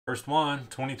First one,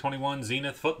 2021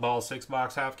 Zenith football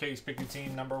 6-box half case pick your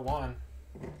team number 1.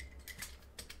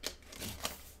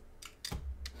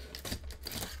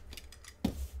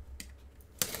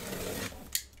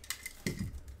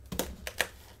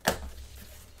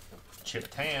 Chip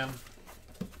Tam.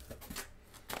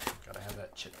 Gotta have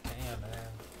that Chip Tam, man.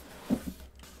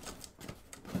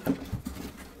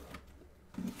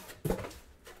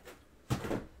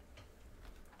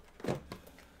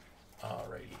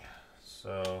 Alrighty.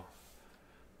 So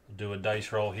do a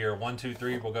dice roll here. 1, 2,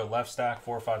 3, we'll go left stack.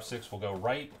 4, 5, 6, we'll go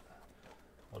right.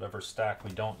 Whatever stack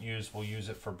we don't use, we'll use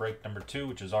it for break number 2,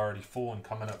 which is already full and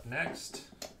coming up next.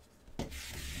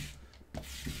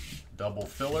 Double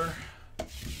filler.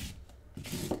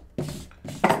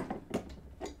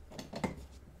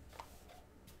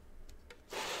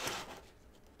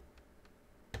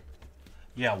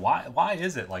 Yeah, why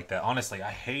is it like that? Honestly,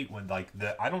 I hate when like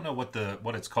I don't know what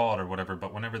it's called or whatever,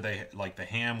 but whenever they like the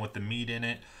ham with the meat in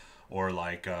it, or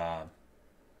like I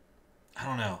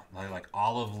don't know, like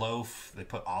olive loaf, they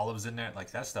put olives in there, like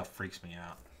that stuff freaks me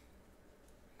out.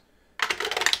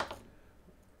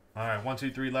 All right, 1,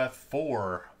 2, 3 left,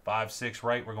 4, 5, 6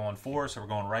 right. We're going 4, so we're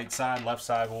going right side. Left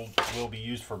side will be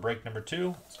used for break number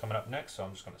 2. It's coming up next, so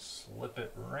I'm just gonna slip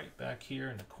it right back here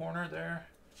in the corner there.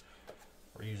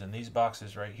 We're using these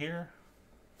boxes right here.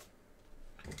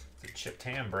 It's a Chip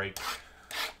Tam break.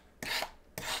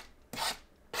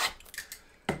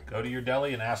 Go to your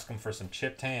deli and ask them for some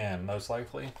Chip Tam, most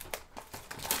likely.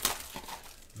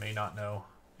 May not know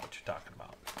what you're talking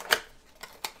about.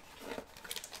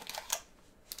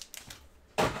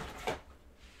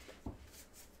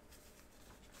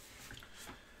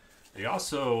 They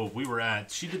also,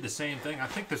 she did the same thing. I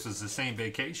think this is the same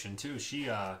vacation too.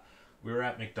 We were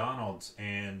at McDonald's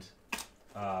and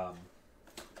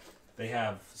they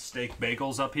have steak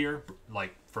bagels up here,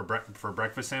 like for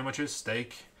breakfast sandwiches.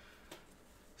 Steak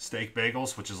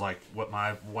bagels, which is like what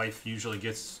my wife usually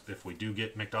gets if we do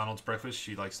get McDonald's breakfast.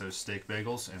 She likes those steak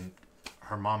bagels, and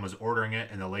her mom was ordering it,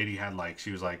 and the lady had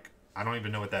she was like, I don't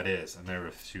even know what that is,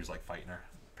 and she was like fighting her.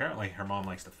 Apparently, her mom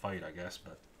likes to fight, I guess,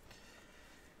 but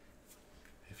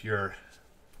if you're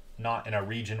not in a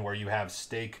region where you have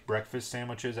steak breakfast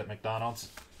sandwiches at McDonald's,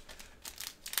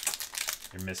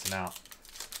 you're missing out.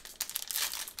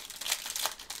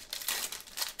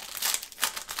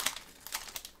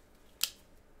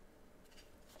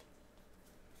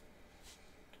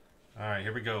 All right,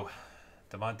 here we go.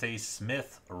 Devontae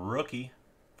Smith, rookie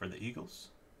for the Eagles.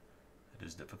 It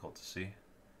is difficult to see.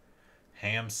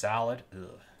 Ham salad.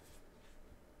 Ugh.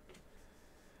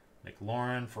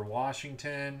 McLaurin for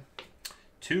Washington.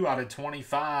 2 out of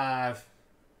 25.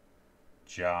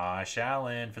 Josh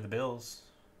Allen for the Bills.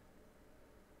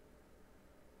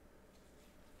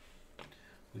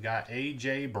 We got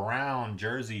A.J. Brown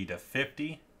jersey to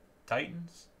 50.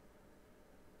 Titans.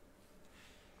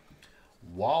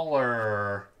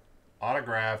 Waller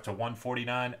autograph to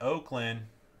 149. Oakland.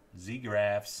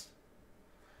 Z-Graphs.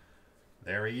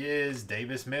 There he is.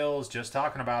 Davis Mills. Just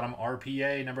talking about him.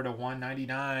 RPA number to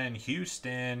 199.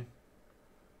 Houston.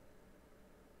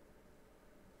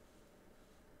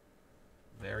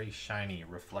 Very shiny,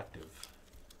 reflective.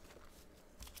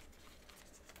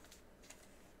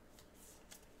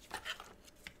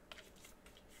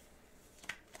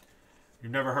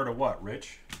 You've never heard of what,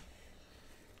 Rich?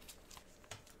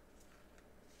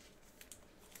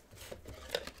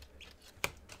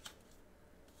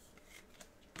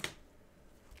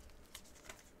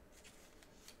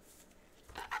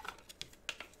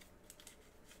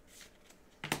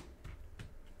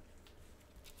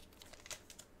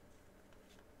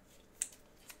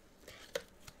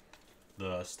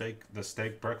 The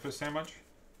steak breakfast sandwich.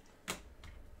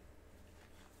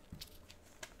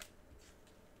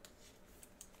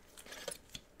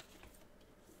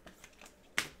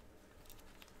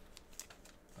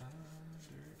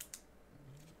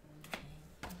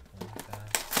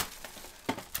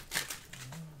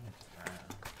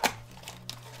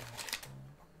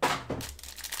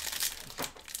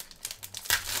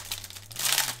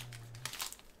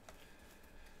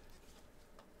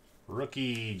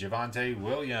 Rookie Javonte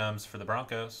Williams for the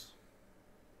Broncos.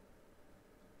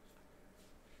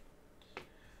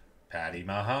 Patty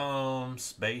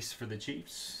Mahomes, base for the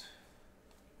Chiefs.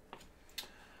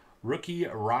 Rookie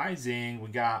Rising, we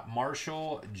got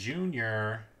Marshall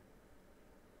Jr.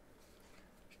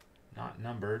 Not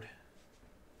numbered.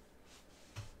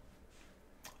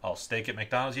 Oh, steak at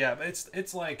McDonald's. Yeah, but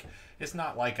it's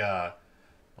not like an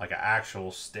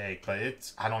actual steak,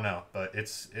 but I don't know, but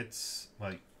it's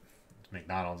like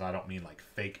McDonald's. I don't mean like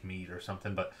fake meat or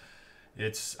something, but I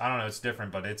don't know, it's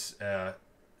different, but it's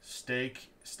Steak,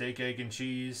 egg, and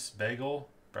cheese bagel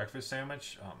breakfast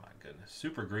sandwich. Oh my goodness,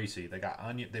 super greasy. They got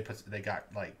onion.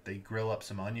 They grill up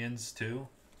some onions too.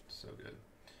 So good.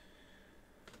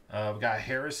 We got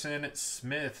Harrison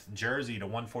Smith jersey to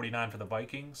 149 for the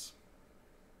Vikings.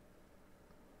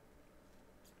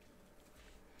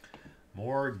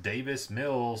 More Davis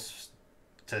Mills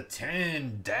to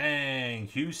 10. Dang,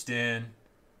 Houston.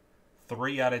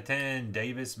 3 out of 10.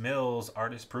 Davis Mills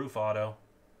artist proof auto.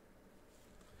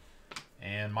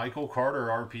 And Michael Carter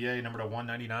RPA number to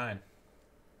 199.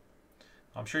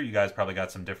 I'm sure you guys probably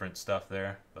got some different stuff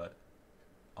there, but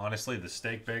honestly, the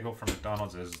steak bagel from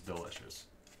McDonald's is delicious.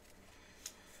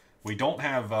 We don't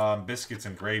have biscuits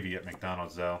and gravy at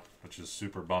McDonald's though, which is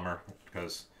super bummer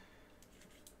because,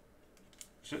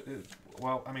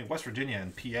 well, I mean, West Virginia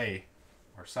and PA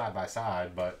are side by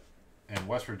side, but in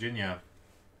West Virginia,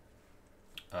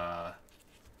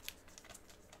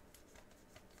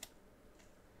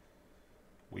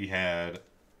 we had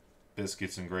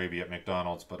biscuits and gravy at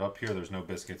McDonald's, but up here there's no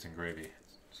biscuits and gravy,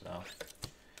 so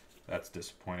that's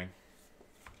disappointing.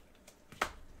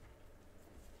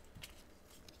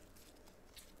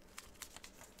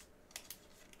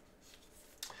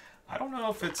 I don't know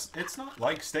if it's not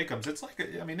like Steakums. It's like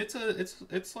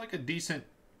it's like a decent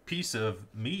piece of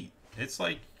meat. It's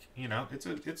like, you know, it's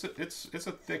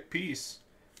a thick piece.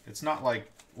 It's not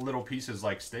like little pieces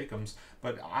like Steakums,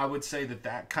 but I would say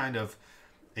that kind of,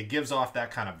 it gives off that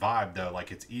kind of vibe though.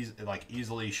 Like it's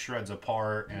easily shreds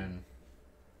apart, and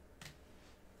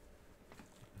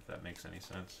if that makes any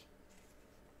sense,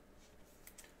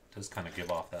 it does kind of give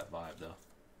off that vibe though.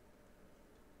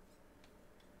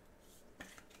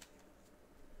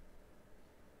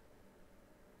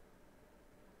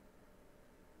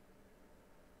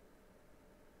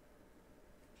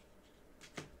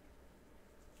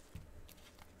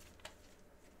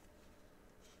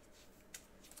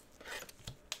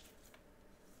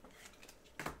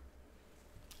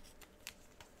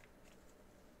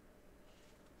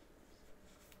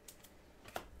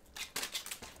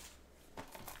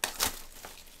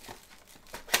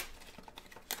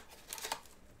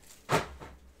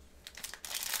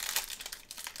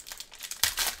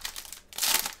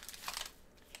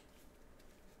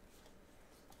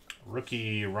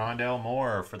 Rookie Rondell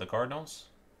Moore for the Cardinals.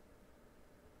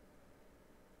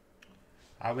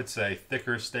 I would say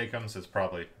thicker Steakums is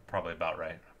probably about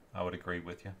right. I would agree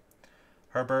with you.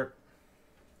 Herbert.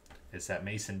 Is that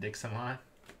Mason Dixon line?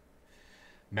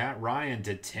 Matt Ryan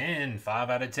to 10. 5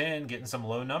 out of 10. Getting some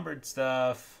low numbered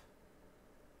stuff.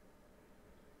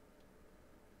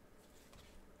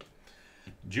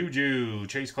 Juju.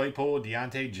 Chase Claypool.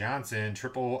 Deontay Johnson.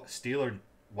 Triple Steeler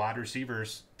wide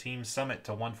receivers team summit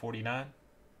to 149.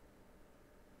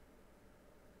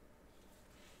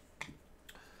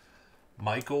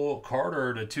 Michael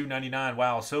Carter to 299.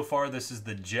 Wow, so far this is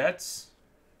the Jets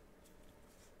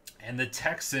and the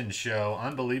Texans show.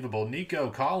 Unbelievable. Nico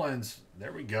Collins.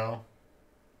 There we go.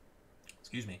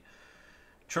 Excuse me.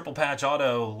 Triple patch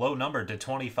auto, low number to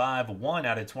 25. 1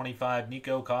 out of 25.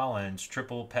 Nico Collins.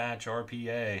 Triple patch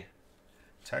RPA.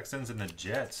 Texans and the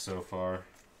Jets so far.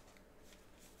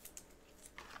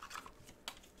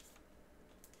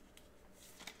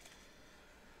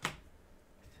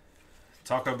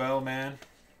 Taco Bell, man.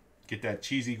 Get that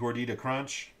cheesy gordita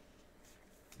crunch.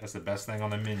 That's the best thing on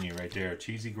the menu right there.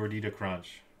 Cheesy gordita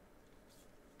crunch.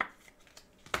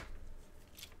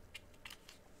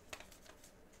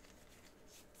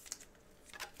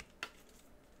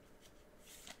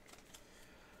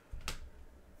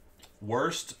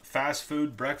 Worst fast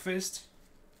food breakfast?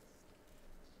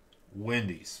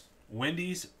 Wendy's.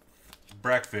 Wendy's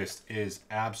breakfast is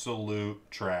absolute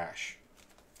trash.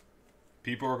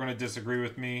 People are going to disagree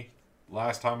with me.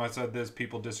 Last time I said this,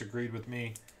 people disagreed with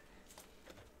me.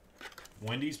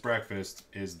 Wendy's breakfast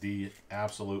is the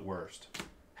absolute worst.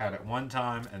 Had it one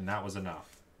time, and that was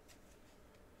enough.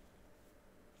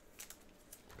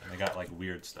 And they got, like,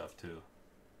 weird stuff, too.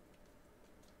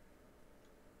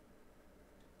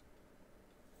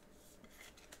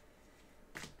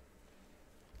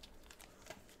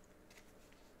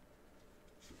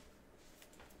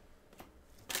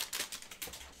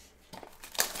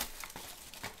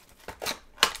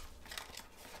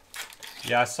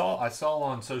 Yeah, I saw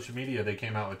on social media they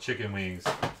came out with chicken wings.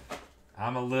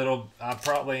 I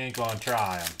probably ain't gonna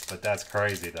try them, but that's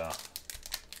crazy though.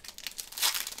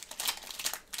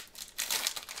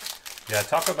 Yeah,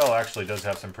 Taco Bell actually does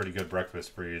have some pretty good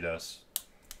breakfast burritos.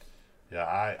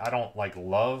 Yeah, I don't like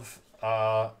love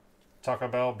Taco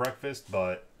Bell breakfast,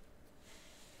 but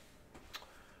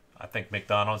I think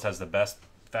McDonald's has the best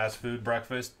fast food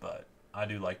breakfast, but I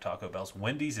do like Taco Bell's.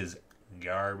 Wendy's is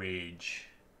garbage.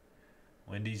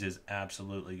 Wendy's is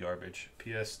absolutely garbage.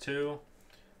 PS2,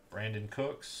 Brandon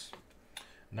Cooks.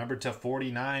 Number to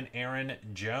 49, Aaron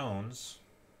Jones.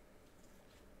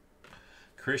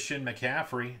 Christian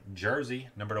McCaffrey, jersey,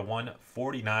 number to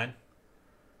 149.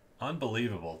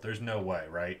 Unbelievable. There's no way,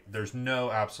 right? There's no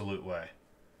absolute way.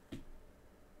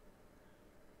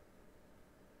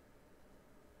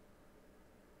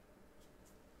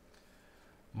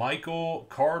 Michael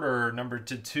Carter, number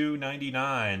to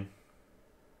 299.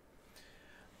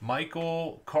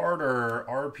 Michael Carter,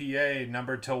 RPA,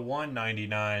 number to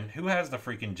 199. Who has the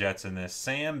freaking Jets in this?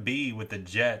 Sam B with the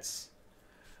Jets.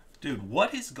 Dude,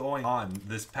 what is going on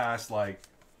this past, like...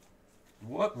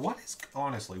 What is...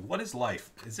 Honestly, what is life?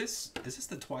 Is this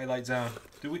the Twilight Zone?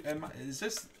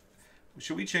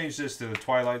 Should we change this to the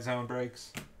Twilight Zone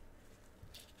breaks?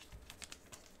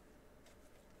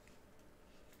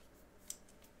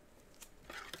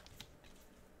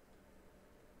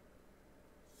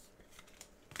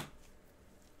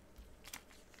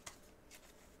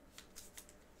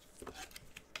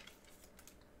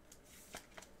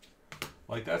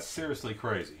 Like, that's seriously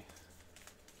crazy.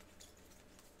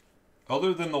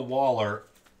 Other than the Waller,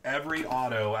 every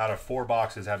auto out of 4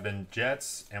 boxes have been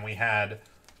Jets, and we had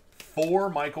 4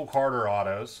 Michael Carter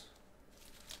autos,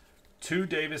 2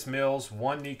 Davis Mills,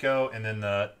 1 Nico, and then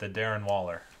the Darren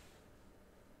Waller.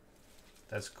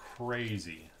 That's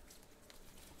crazy.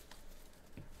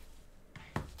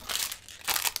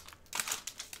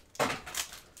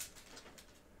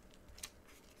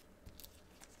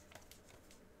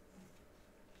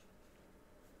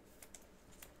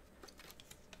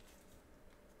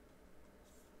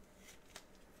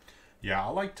 Yeah, I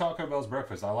like Taco Bell's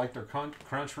breakfast. I like their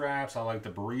crunch wraps. I like the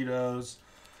burritos.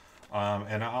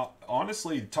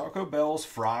 Honestly, Taco Bell's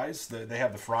fries, they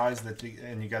have the fries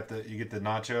and you get the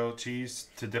nacho cheese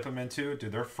to dip them into.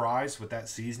 Dude, their fries with that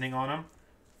seasoning on them,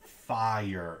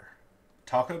 fire.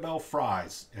 Taco Bell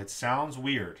fries. It sounds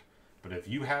weird, but if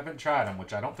you haven't tried them,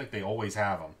 which I don't think they always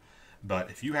have them,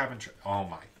 but if you haven't, oh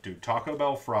my, dude, Taco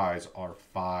Bell fries are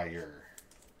fire.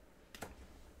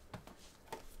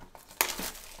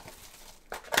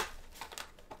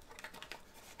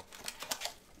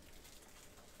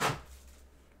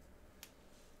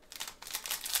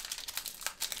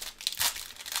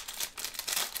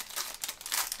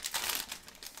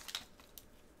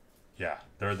 Yeah,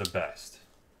 they're the best.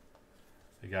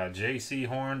 They got J.C.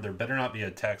 Horn. There better not be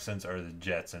a Texans or the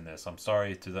Jets in this. I'm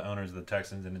sorry to the owners of the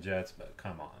Texans and the Jets, but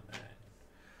come on, man.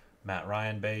 Matt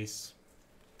Ryan base.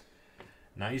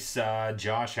 Nice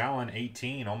Josh Allen,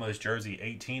 18. Almost jersey,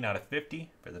 18 out of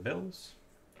 50 for the Bills.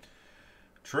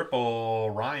 Triple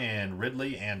Ryan,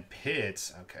 Ridley, and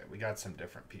Pitts. Okay, we got some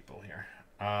different people here.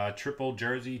 Triple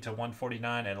jersey to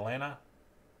 149, Atlanta.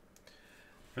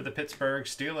 For the Pittsburgh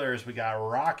Steelers, we got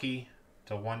Rocky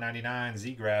to 199,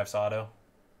 Z-Graphs auto.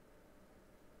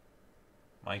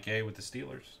 Mike A with the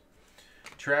Steelers.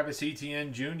 Travis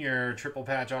Etienne Jr., triple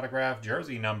patch autograph,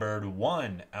 jersey numbered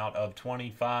 1 out of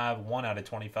 25. 1 out of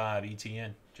 25,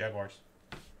 Etienne, Jaguars.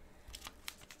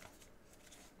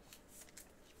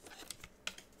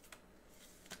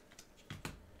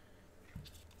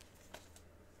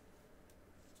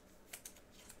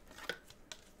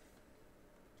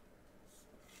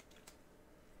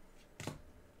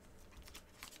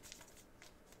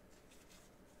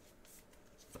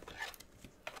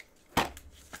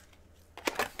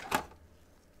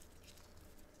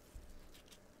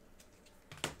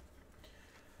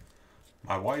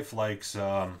 My wife likes,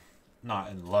 not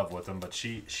in love with them, but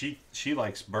she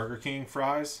likes Burger King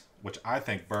fries, which I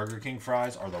think Burger King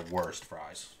fries are the worst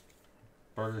fries.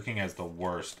 Burger King has the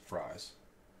worst fries.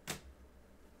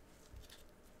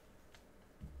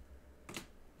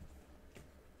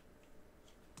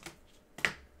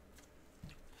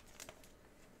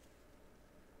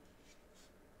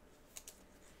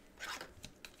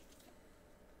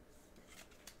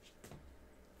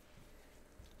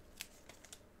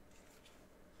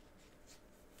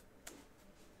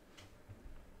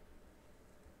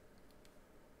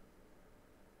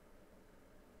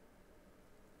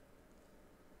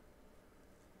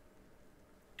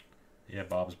 Yeah,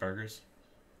 Bob's Burgers.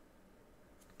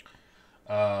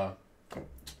 What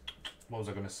was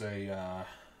I going to say?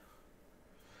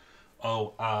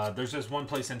 There's this one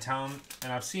place in town,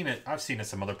 and I've seen it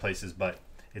some other places, but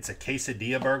it's a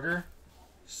quesadilla burger.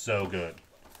 So good.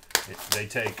 They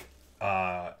take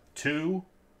 2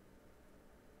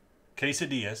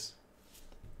 quesadillas.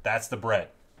 That's the bread.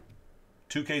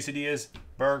 2 quesadillas,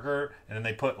 burger, and then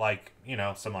they put, like, you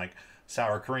know, some, like,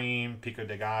 sour cream, pico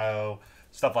de gallo,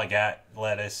 stuff like that,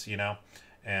 lettuce, you know,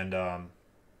 and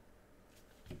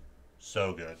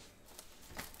so good.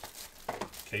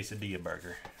 quesadilla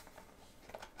burger.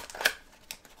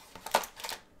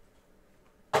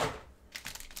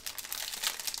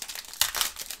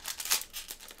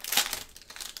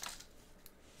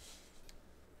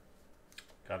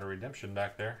 Got a redemption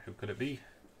back there. Who could it be?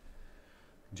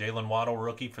 Jalen Waddle,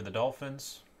 rookie for the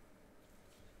Dolphins.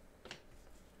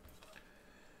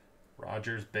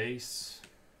 Rodgers, base.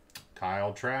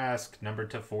 Kyle Trask,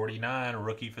 numbered to 49,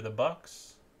 rookie for the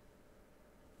Bucks.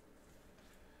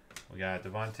 We got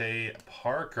Devontae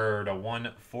Parker to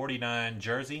 149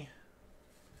 jersey.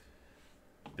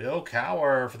 Bill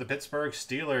Cowher for the Pittsburgh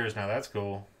Steelers. Now that's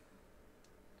cool.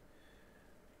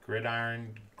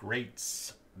 Gridiron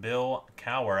Greats. Bill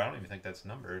Cowher. I don't even think that's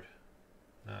numbered.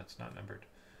 No, it's not numbered.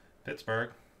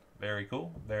 Pittsburgh. Very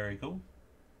cool. Very cool.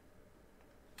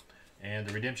 And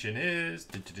the redemption is...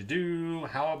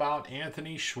 How about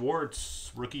Anthony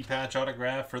Schwartz? Rookie patch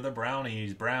autograph for the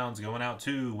Brownies. Browns going out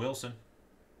to Wilson.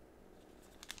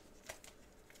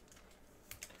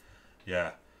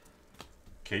 Yeah.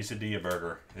 Quesadilla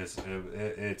burger.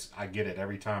 It's I get it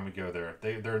every time we go there.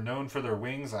 They're known for their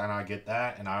wings, and I get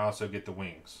that, and I also get the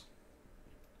wings.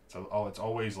 So it's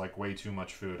always like way too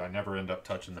much food. I never end up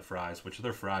touching the fries, which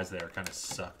their fries there kind of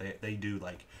suck. They do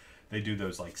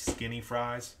those like skinny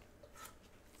fries.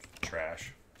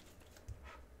 Trash.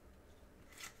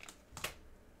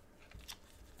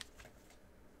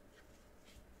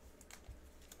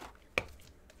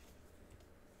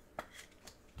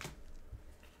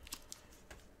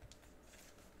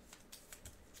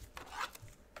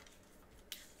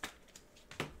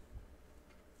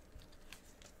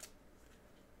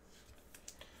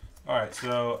 All right,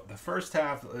 so the first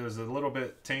half was a little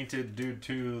bit tainted due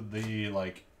to the,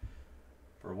 like,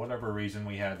 for whatever reason,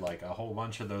 we had, like, a whole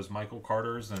bunch of those Michael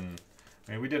Carters, and,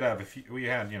 I mean, we did have a few, we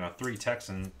had, 3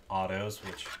 Texan autos,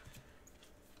 which,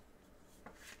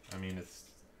 I mean, it's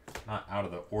not out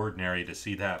of the ordinary to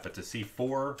see that, but to see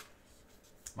 4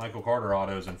 Michael Carter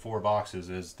autos in 4 boxes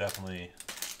is definitely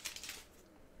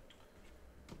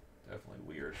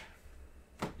weird.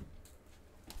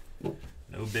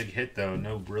 No big hit, though.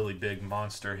 No really big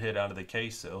monster hit out of the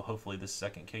case, so hopefully this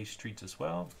second case treats us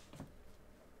well.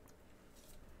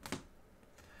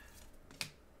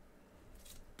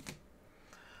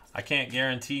 I can't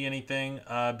guarantee anything,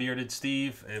 Bearded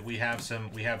Steve. We have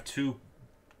 2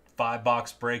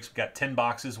 5-box breaks. We've got 10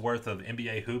 boxes worth of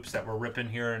NBA hoops that we're ripping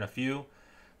here in a few.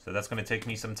 So that's going to take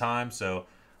me some time. So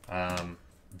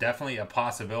definitely a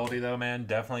possibility, though, man.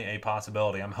 Definitely a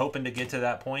possibility. I'm hoping to get to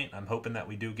that point. I'm hoping that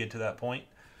we do get to that point.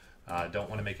 Don't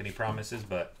want to make any promises,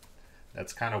 but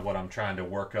that's kind of what I'm trying to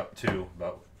work up to.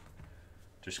 But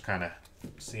just kind of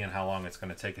seeing how long it's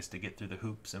going to take us to get through the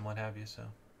hoops and what have you. So.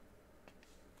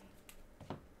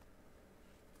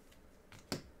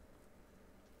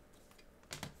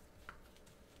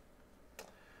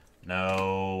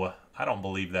 No, I don't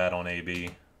believe that on AB.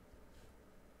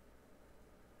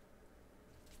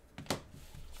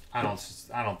 I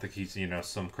don't think he's,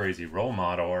 some crazy role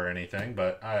model or anything,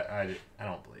 but I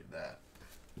don't believe that.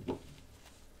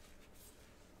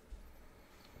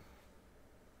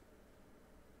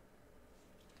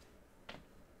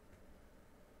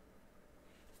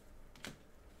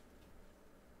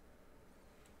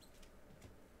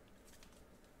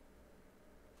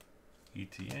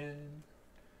 ETN.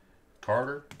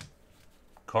 Carter.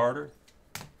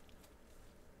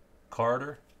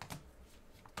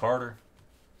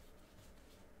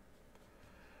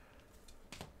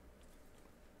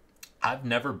 I've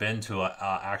never been to an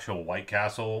actual White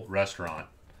Castle restaurant.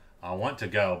 I want to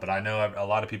go, but I know a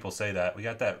lot of people say that. We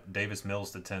got that Davis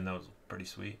Mills to 10. That was pretty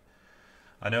sweet.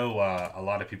 I know a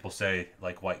lot of people say,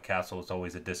 like, White Castle is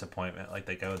always a disappointment. Like,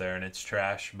 they go there and it's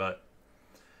trash, but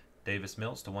Davis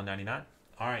Mills to 199.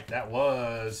 All right, that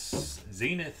was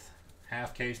Zenith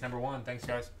half case number 1. Thanks,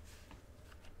 guys.